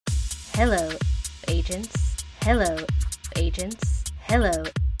Hello, agents. Hello, agents. Hello,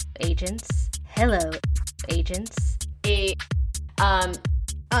 agents. Hello, agents. Um,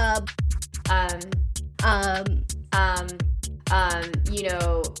 Um, um, um, you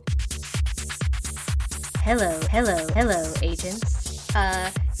know, hello, agents.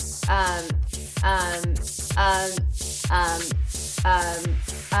 um, um, um, um, um,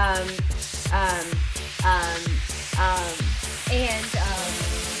 um, um, um, And,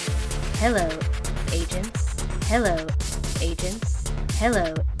 hello, agents. Hello, agents.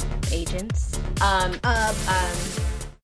 Hello, agents. um,